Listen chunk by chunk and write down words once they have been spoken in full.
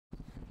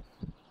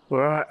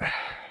Alright,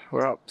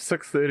 we're up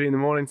 6:30 in the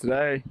morning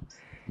today,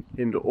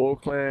 heading to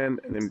Auckland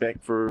and then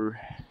back through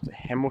to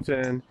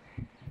Hamilton,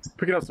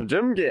 picking up some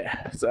gym gear.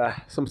 So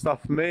some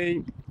stuff for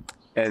me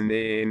and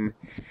then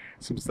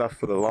some stuff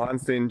for the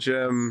Lions Den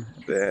gym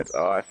that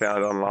I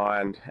found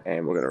online,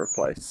 and we're going to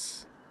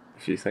replace a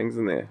few things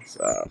in there.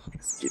 So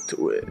let's get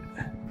to it.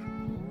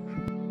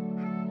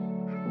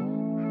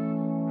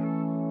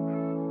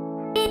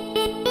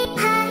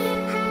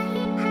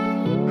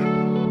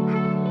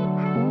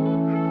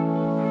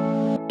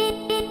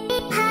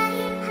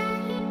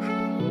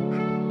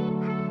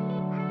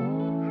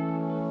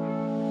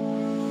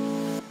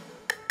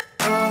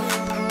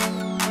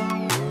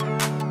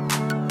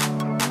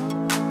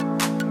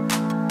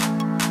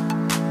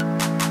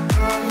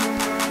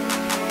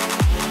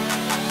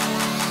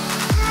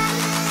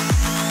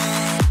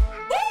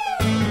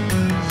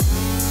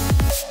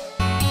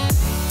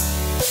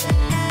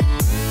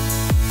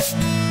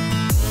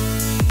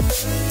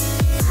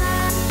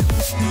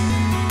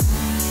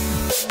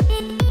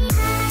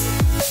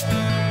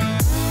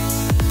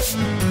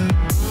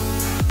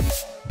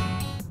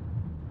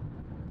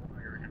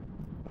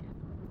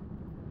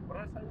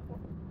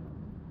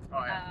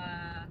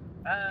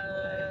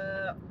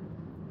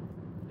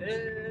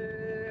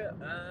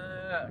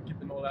 Get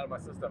them all out of my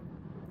system.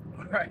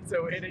 Alright,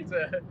 so we're heading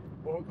to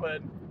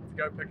Auckland to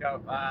go pick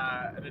up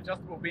an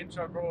adjustable bench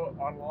I brought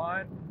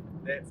online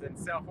that's in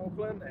South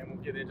Auckland, and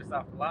we'll get there just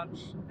after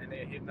lunch, and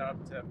then heading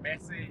up to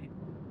Massey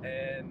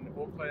in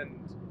Auckland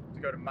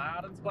to go to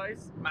Martin's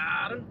place,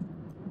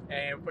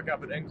 and pick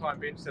up an incline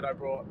bench that I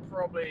brought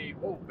probably,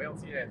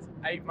 bouncing it's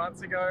 8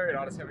 months ago, and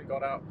I just haven't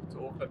got up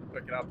to Auckland to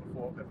pick it up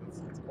before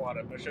because it's quite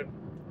a mission.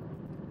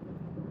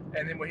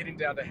 And then we're heading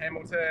down to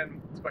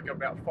Hamilton to pick up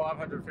about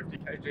 550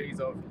 kgs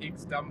of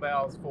Hex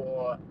dumbbells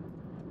for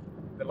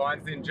the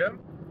Lions Den gym,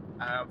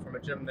 from a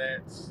gym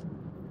that's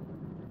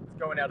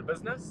going out of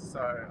business.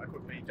 So I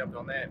quickly jumped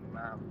on that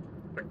and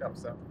picked up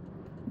some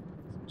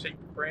cheap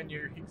brand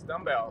new Hex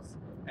dumbbells.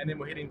 And then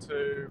we're heading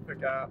to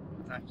pick up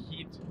a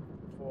head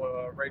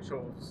for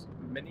Rachel's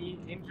mini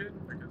engine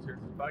because hers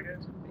is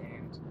buggered,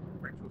 and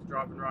Rachel's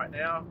driving right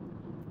now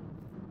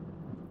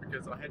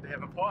because I had to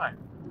have a pie.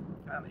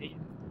 Can't eat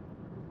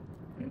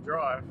and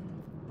drive.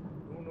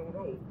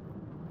 No.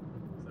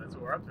 So that's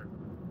what we're up to.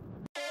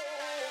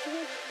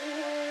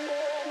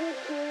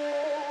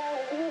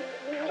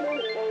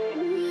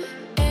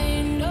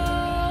 Ain't no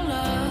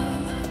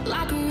love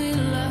like a real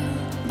love,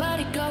 but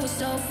it goes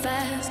so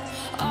fast.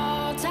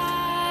 All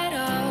tied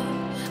up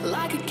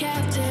like a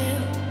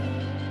captive.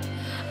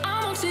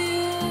 I'm on to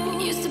you.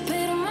 We used to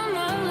pay to run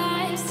our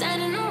lives,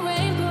 standing on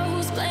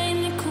rainbows,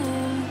 playing it cool.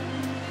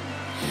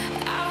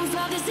 I don't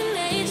felt this in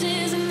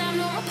ages, and I've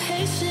no more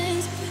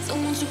patience. So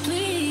won't you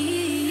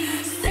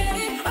please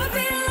stay a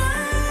bit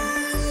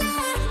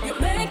longer? You're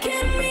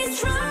making me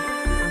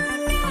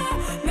stronger,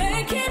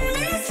 making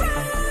me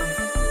stronger.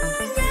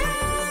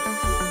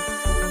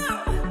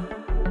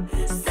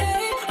 Stay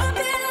a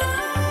bit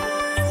longer.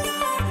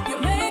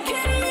 You're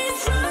making me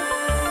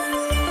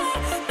stronger,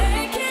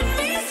 making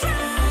me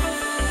stronger.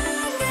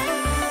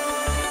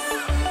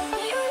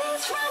 You're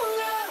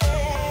stronger.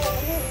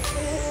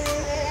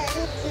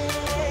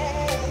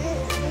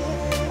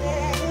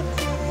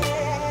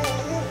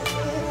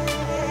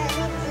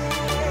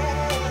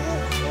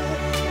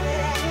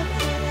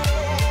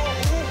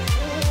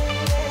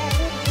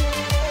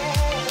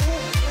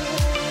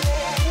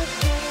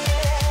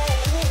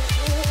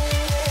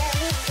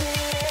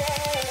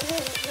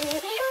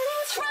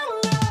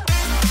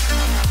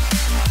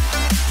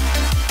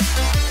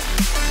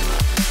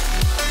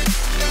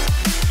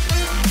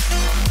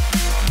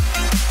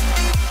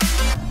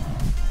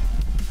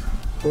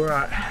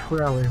 Alright,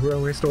 where are we? We're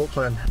in West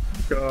Auckland.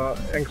 Got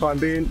incline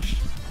bench,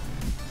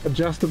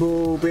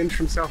 adjustable bench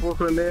from South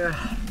Auckland there.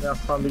 Now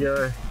it's time to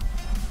go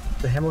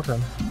to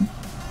Hamilton.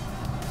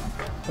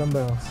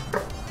 Dumbbells.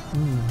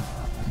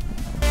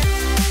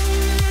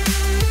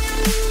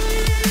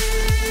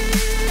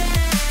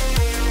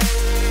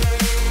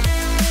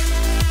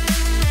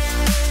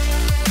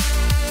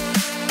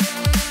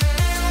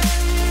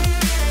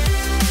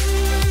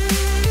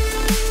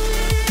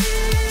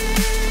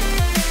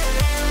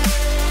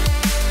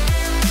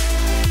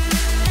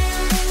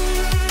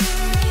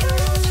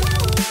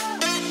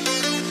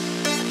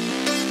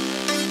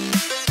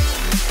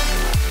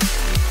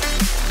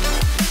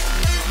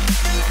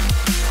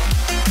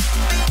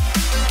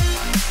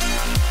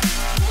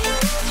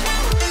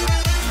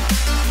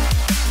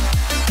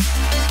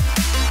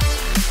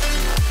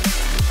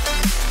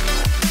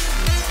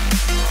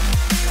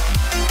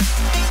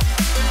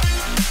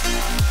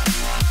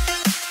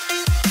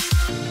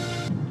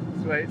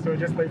 So we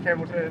just leave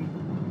Hamilton.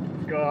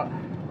 We've got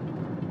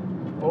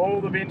all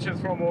the benches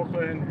from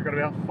Auckland. We've got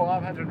about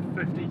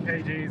 550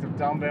 kgs of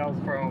dumbbells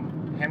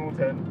from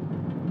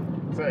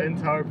Hamilton. So in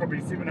tow,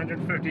 probably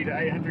 750 to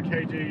 800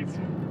 kgs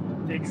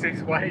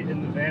excess weight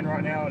in the van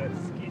right now, and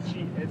it's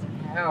sketchy as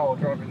hell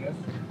driving this,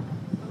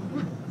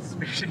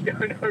 especially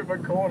going over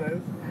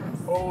corners.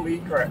 Holy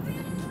crap.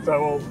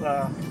 So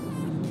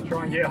we'll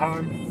try and get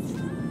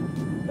home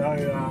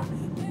no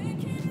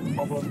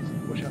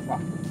problems, push us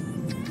up.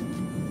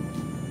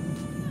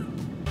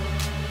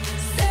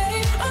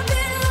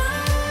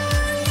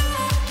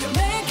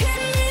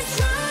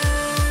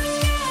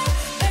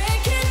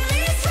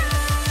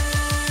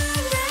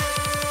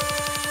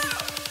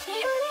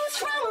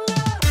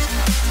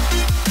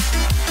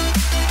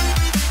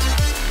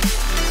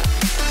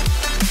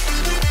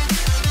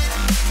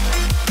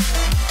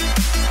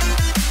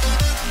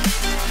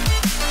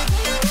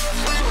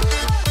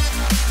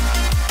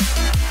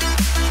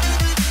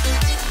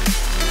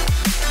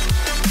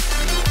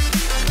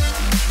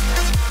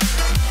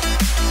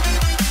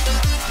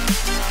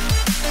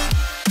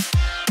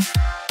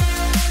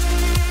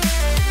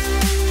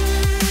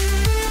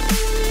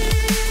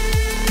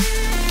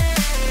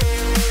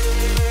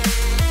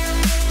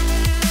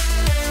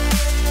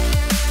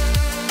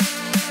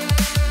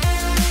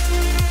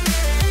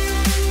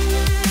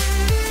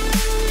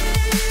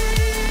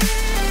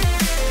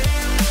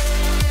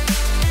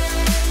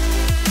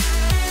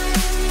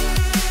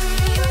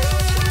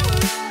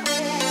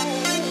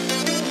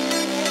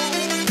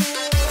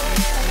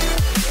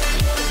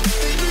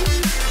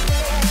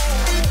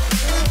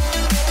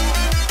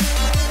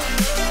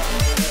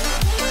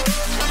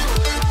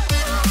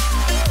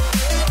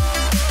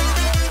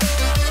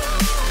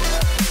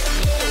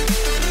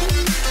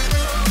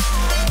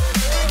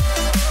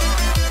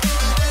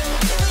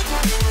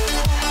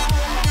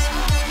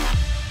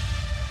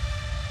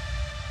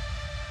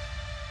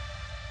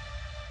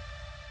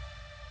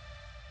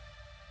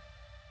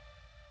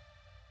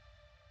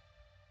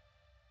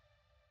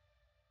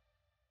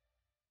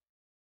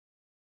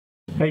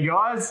 Hey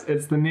guys,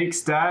 it's the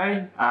next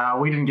day.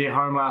 We didn't get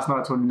home last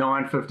night till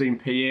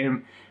 9:15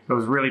 p.m. It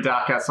was really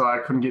dark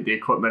outside, couldn't get the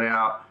equipment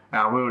out.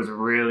 We was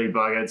really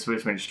buggered, so we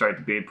just went straight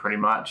to bed pretty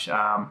much.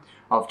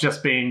 I've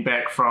just been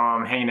back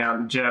from hanging out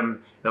in the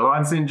gym, the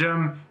Lion's Den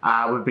gym.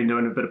 We've been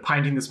doing a bit of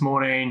painting this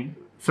morning,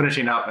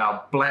 finishing up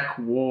our black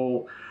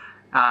wall,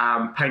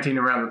 painting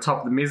around the top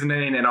of the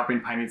mezzanine, and I've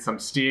been painting some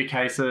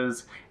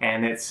staircases,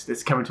 and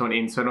it's coming to an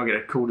end, so I'll get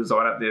a cool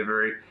design up there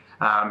very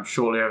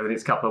shortly over the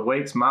next couple of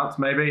weeks, months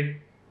maybe.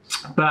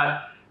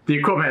 But the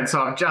equipment,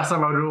 so I've just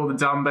unloaded all the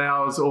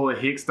dumbbells, all the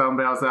hex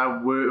dumbbells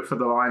that were for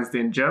the Lion's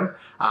Den gym.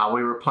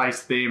 We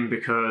replaced them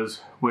because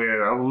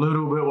we're a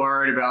little bit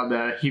worried about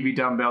the heavy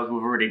dumbbells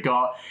we've already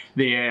got.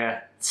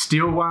 They're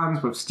steel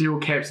ones with steel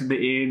caps at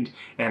the end,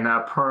 and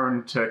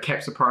they're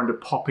caps are prone to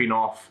popping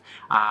off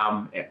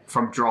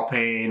from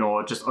dropping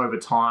or just over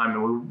time.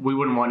 And we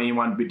wouldn't want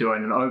anyone to be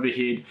doing an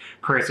overhead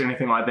press or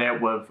anything like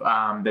that with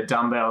the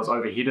dumbbells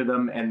overheaded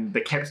them and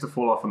the caps to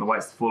fall off and the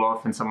weights to fall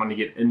off and someone to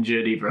get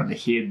injured either on the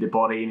head, the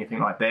body, anything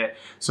like that.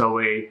 So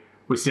we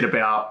set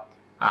about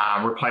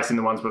replacing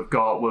the ones we've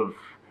got with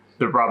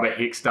the rubber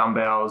hex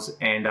dumbbells,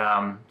 and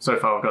so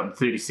far we've got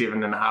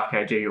 37.5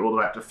 kg all the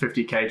way up to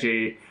 50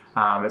 kg.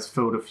 It's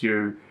filled a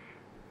few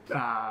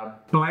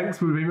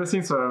blanks we've been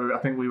missing, so I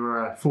think we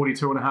were a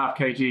 42.5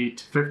 kg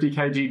to 50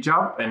 kg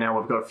jump, and now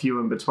we've got a few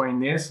in between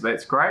there, so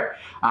that's great.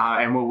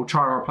 And we'll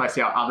try and replace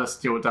our other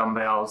steel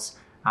dumbbells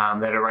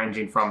that are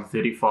ranging from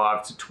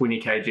 35 to 20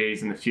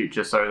 kgs in the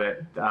future, so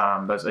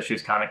that those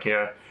issues can't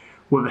occur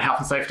with health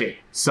and safety.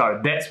 So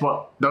that's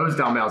what those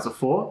dumbbells are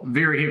for.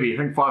 Very heavy, I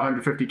think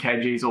 550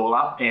 kgs all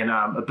up, and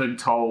a big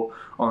toll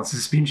on the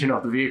suspension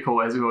of the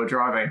vehicle as we were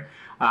driving.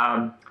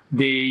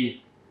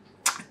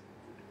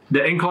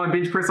 The incline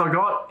bench press I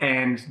got,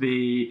 and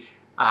the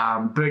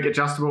big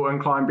adjustable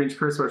incline bench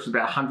press, which is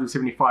about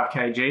 175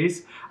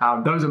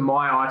 kgs. Those are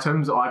my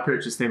items. I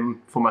purchased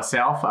them for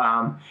myself.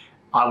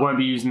 I won't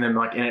be using them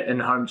like in an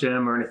in-home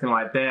gym or anything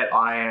like that.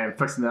 I am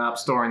fixing them up,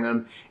 storing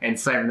them, and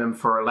saving them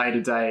for a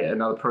later day,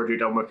 another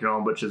project I'm working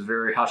on, which is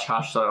very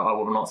hush-hush, so I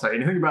will not say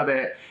anything about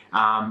that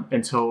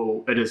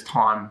until it is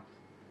time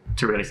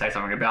to really say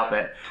something about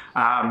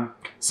that.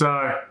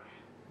 So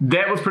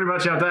that was pretty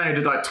much our day. I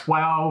did like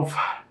 12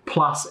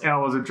 plus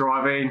hours of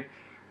driving.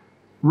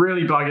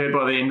 Really buggered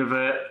by the end of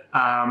it.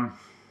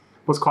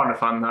 Was kind of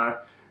fun though.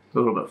 A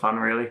little bit fun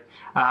really.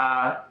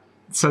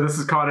 So this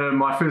is kind of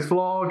my first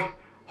vlog.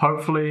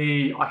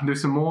 Hopefully I can do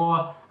some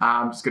more.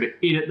 I'm just going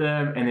to edit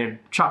them and then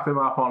chuck them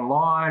up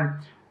online.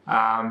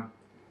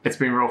 It's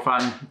been real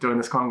fun doing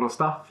this kind of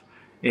stuff,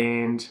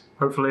 and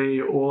hopefully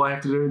all I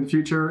have to do in the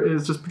future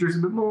is just produce a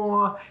bit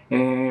more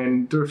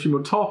and do a few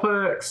more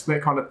topics,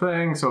 that kind of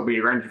thing. So it'll be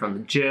ranging from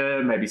the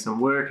gym, maybe some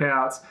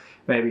workouts,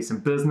 maybe some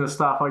business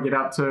stuff I get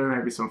up to,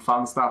 maybe some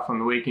fun stuff on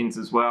the weekends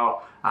as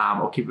well.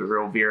 I'll keep it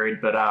real varied,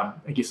 but I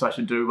guess I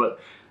should do what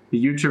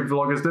the YouTube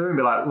vloggers do and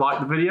be like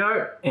the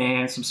video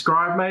and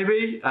subscribe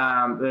maybe.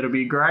 That'll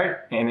be great,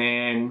 and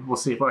then we'll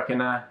see if I can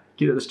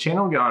get this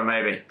channel going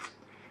maybe.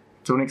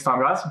 Till next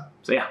time guys,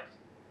 see ya.